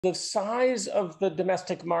The size of the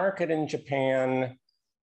domestic market in Japan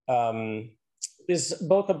is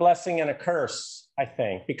both a blessing and a curse, I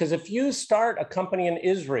think, because if you start a company in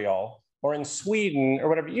Israel or in Sweden or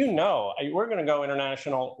whatever, we're going to go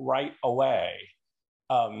international right away.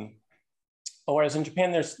 Whereas in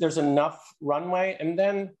Japan, there's enough runway. And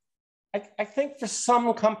then I think for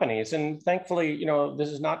some companies, and thankfully, this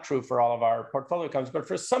is not true for all of our portfolio companies, but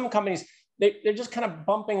for some companies, they're just kind of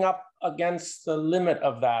bumping up against the limit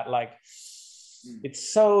of that. Like,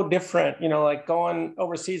 it's so different, like going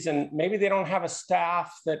overseas, and maybe they don't have a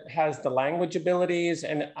staff that has the language abilities.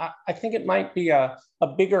 And I think it might be a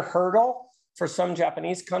bigger hurdle for some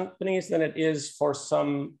Japanese companies than it is for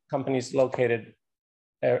some companies located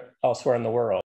elsewhere in the world.